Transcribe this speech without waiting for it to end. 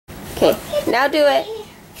Okay, now do it.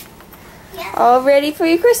 All ready for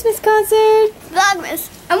your Christmas concert? Vlogmas.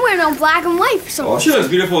 I'm wearing all black and white for some reason. Oh, she looks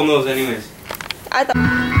beautiful in those anyways.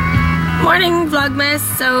 Morning, Vlogmas.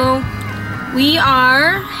 So, we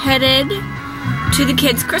are headed to the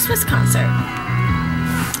kids' Christmas concert.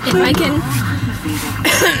 If I can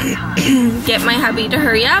get my hubby to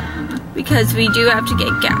hurry up, because we do have to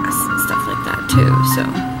get gas and stuff like that too, so.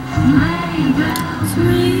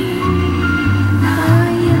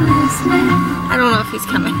 I don't know if he's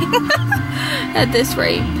coming at this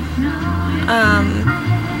rate.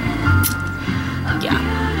 Yeah,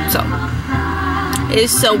 so. It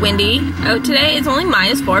is so windy out today. It's only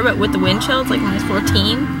 -4, but with the wind chill, it's like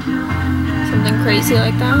 -14. Something crazy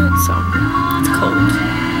like that, so it's cold.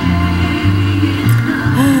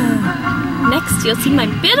 Next, you'll see my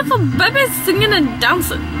beautiful baby singing and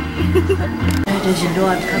dancing. Does you know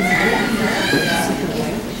I'm coming?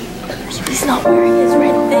 He's not wearing his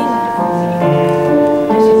red thing.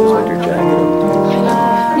 Sweater jacket.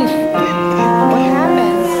 What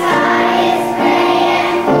happened?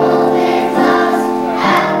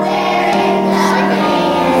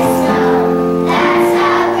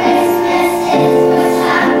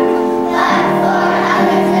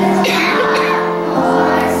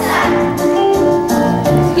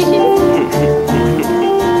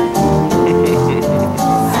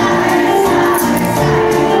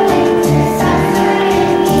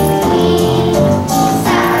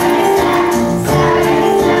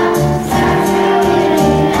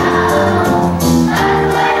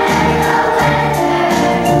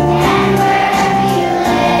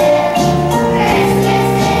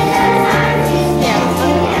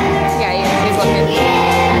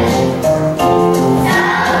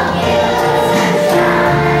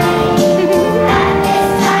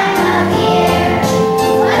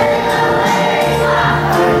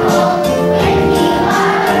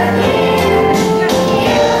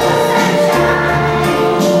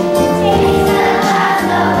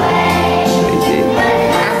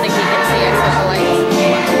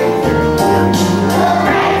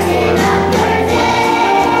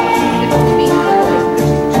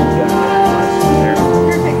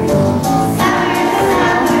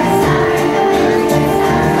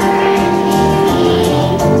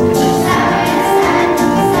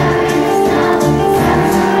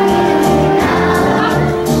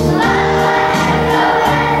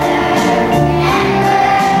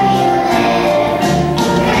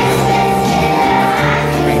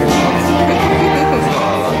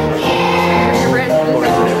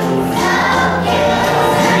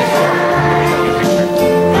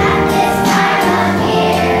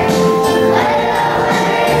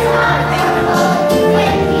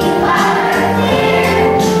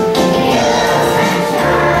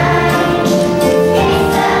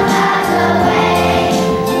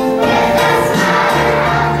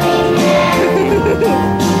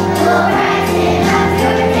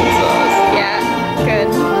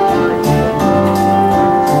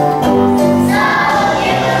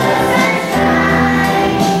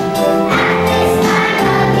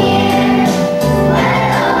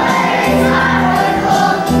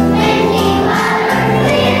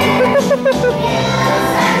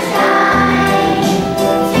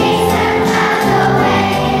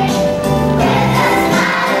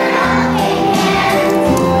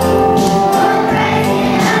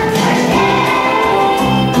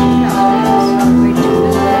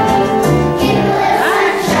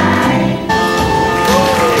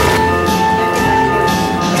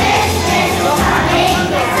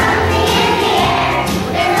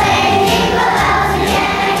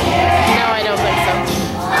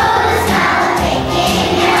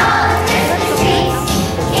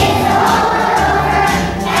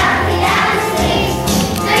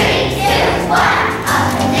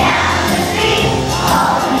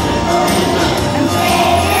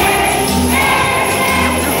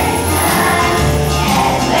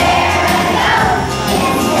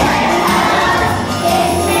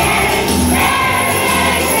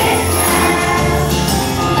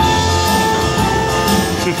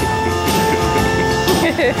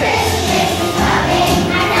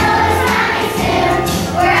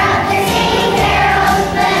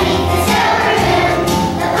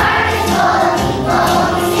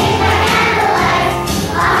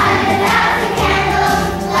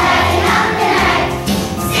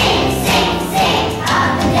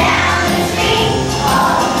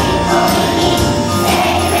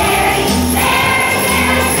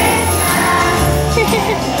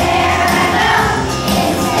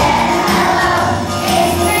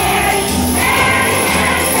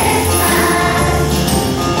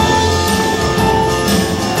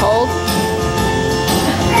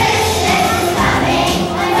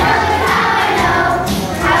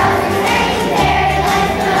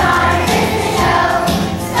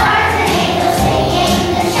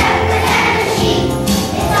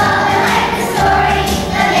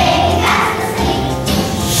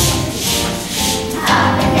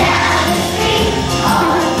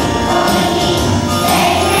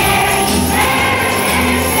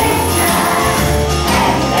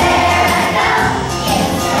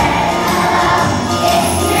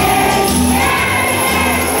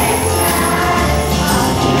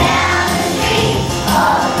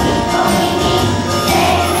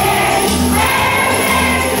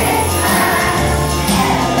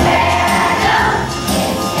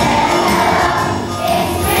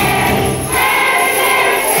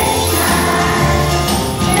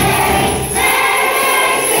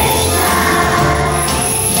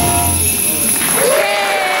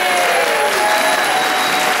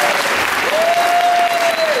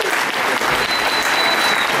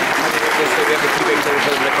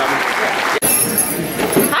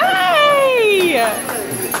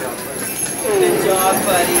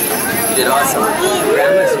 did awesome.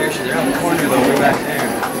 Grandma's here. She's around the corner though, way back there.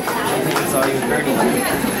 I think it's all you and Bernie.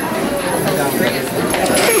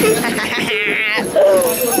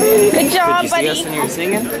 Good job, Did you buddy. see us when you were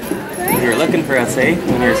singing? You were looking for us, eh?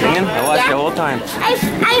 When you were singing? I watched the whole time. I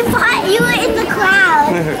thought you were in the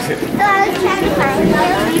crowd. So I was trying to find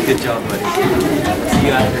you. Good job, buddy. See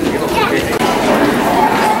you after.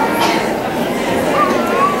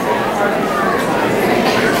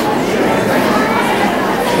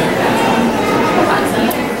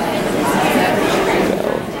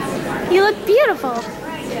 You look beautiful.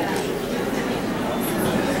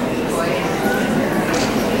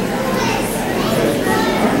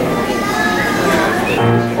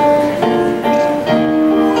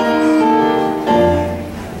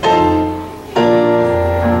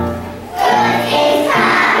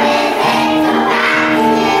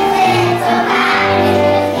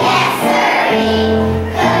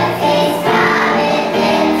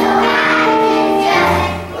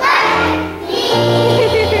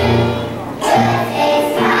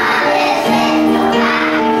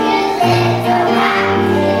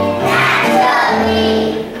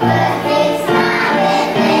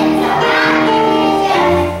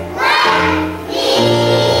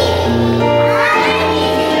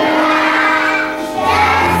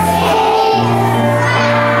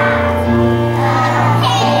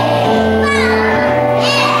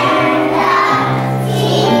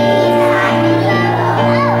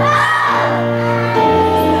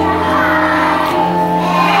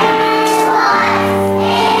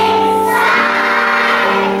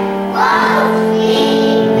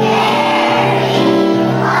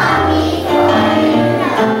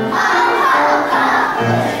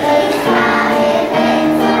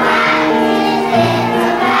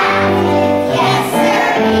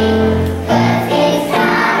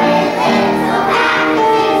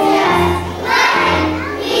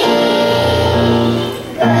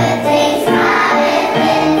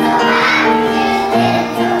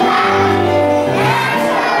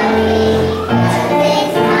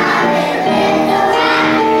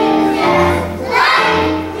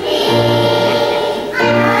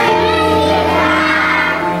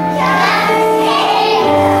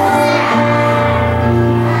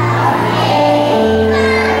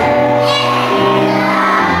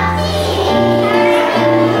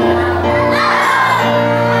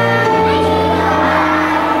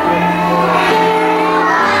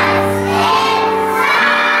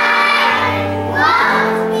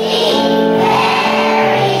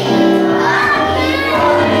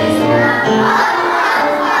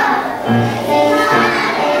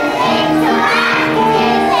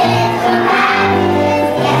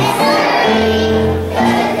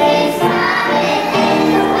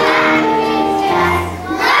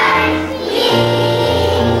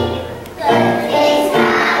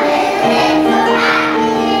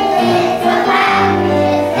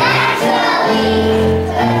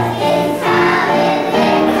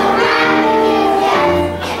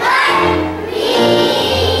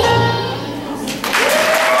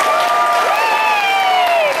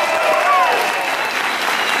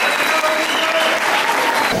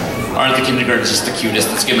 Aren't the kindergartners just the cutest?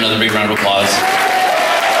 Let's give them another big round of applause.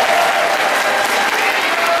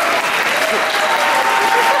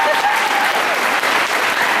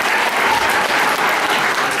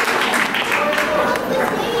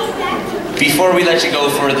 Before we let you go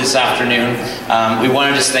for this afternoon, we want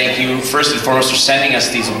to just thank you first and foremost for sending us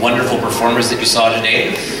these wonderful performers that you saw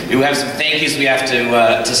today. We have some thank yous we have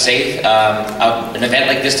to say. An event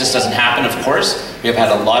like this just doesn't happen, of course. We have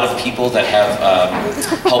had a lot of people that have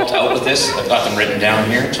helped out with this. I've got them written down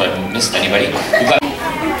here, so I haven't missed anybody. We've got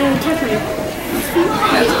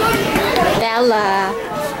Bella,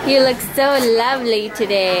 you look so lovely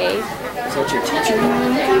today. Is that your teacher?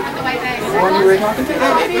 The one you were talking to? Is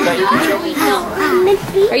that your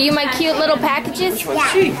teacher? Are you my cute little packages? Which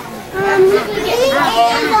one's she?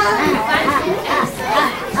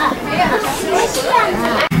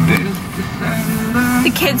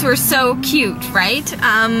 The kids were so cute, right?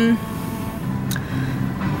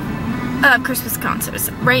 Christmas concerts.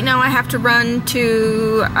 Right now I have to run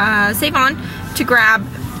to Save On to grab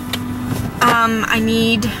I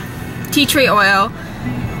need tea tree oil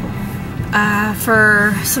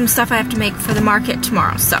for some stuff I have to make for the market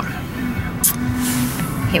tomorrow. So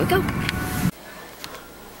here we go.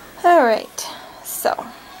 Alright, so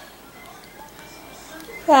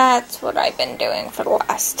that's what I've been doing for the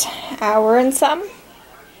last hour and some.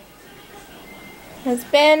 Has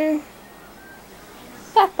been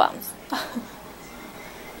bath bombs.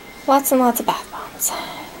 Lots and lots of bath bombs.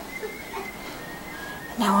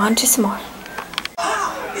 Now on to some more.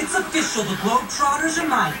 It's official. The Globetrotters are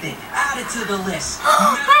my thing. Add it to the list.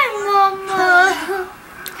 Hi, Mama.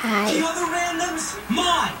 The other randoms,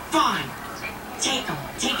 mine. Fine. Take them.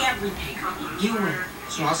 Take everything. You win.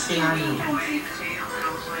 So I'll stay on you.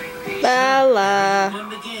 Bella. He won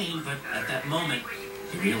the game, but at that moment,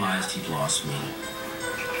 he realized he'd lost me.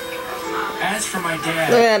 As for my dad,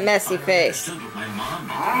 Look at that messy face. I understood what my mom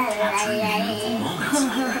meant, capturing beautiful moments.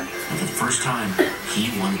 And for the first time, he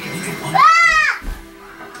wanted to be the one.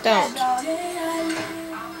 Don't.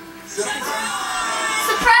 Surprise!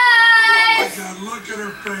 Look at her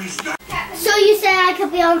face. So you said I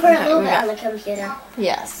could be on for a little bit on the computer.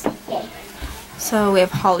 Yes. Okay. So we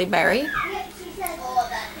have holly berry,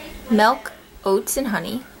 milk, oats, and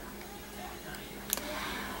honey,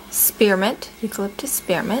 spearmint, eucalyptus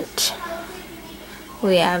spearmint.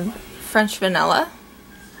 We have French vanilla.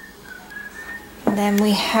 And then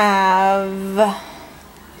we have,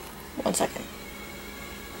 one second,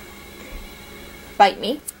 Bite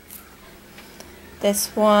Me.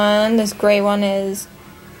 This one, this gray one is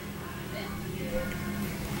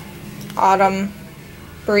Autumn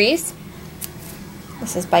Breeze.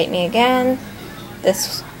 This is Bite Me again.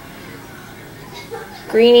 This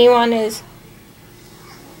greeny one is,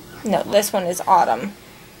 no, this one is Autumn.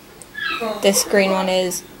 This green one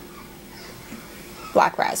is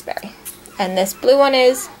Black Raspberry. And this blue one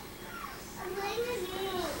is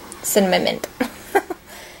Cinnamon Mint.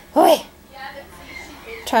 Oi!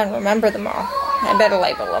 Trying to remember them all. I better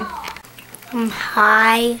label them.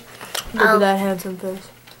 Hi. Look at that handsome face.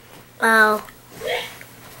 Oh.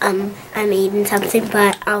 I'm eating something,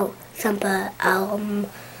 but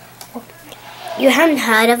you haven't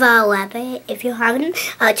heard of our rabbit? If you haven't,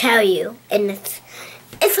 I'll tell you. And it's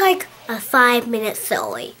like a 5-minute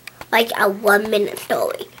story, like a 1-minute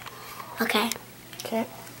story. Okay. Okay.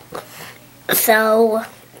 So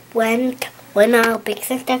when our big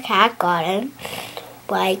sister Cat got him,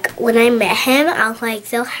 like when I met him, I was like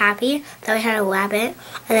so happy that we had a rabbit,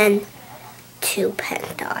 and then 2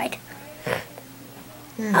 pets died.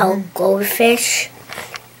 Our goldfish,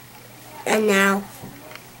 and now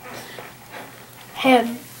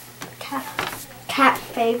him, cat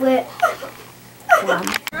favorite one.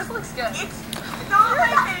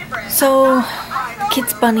 So,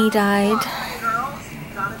 Kit's bunny died.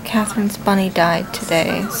 Catherine's bunny died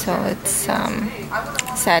today, so it's a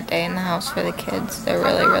sad day in the house for the kids. They're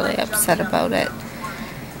really, really upset about it.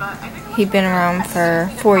 He'd been around for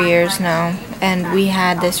 4 years now, and we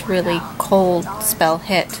had this really cold spell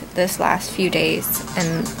hit this last few days,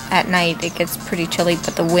 and at night it gets pretty chilly,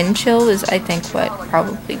 but the wind chill is, I think, what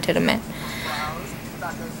probably did him in.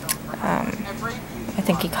 I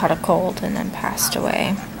think he caught a cold and then passed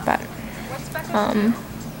away, but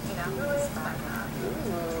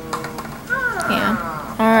yeah.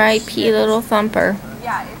 R.I.P. little Thumper.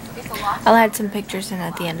 I'll add some pictures in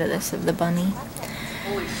at the end of this of the bunny.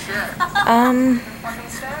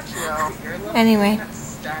 Anyway,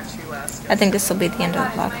 I think this will be the end of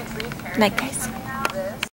the vlog. Night, guys.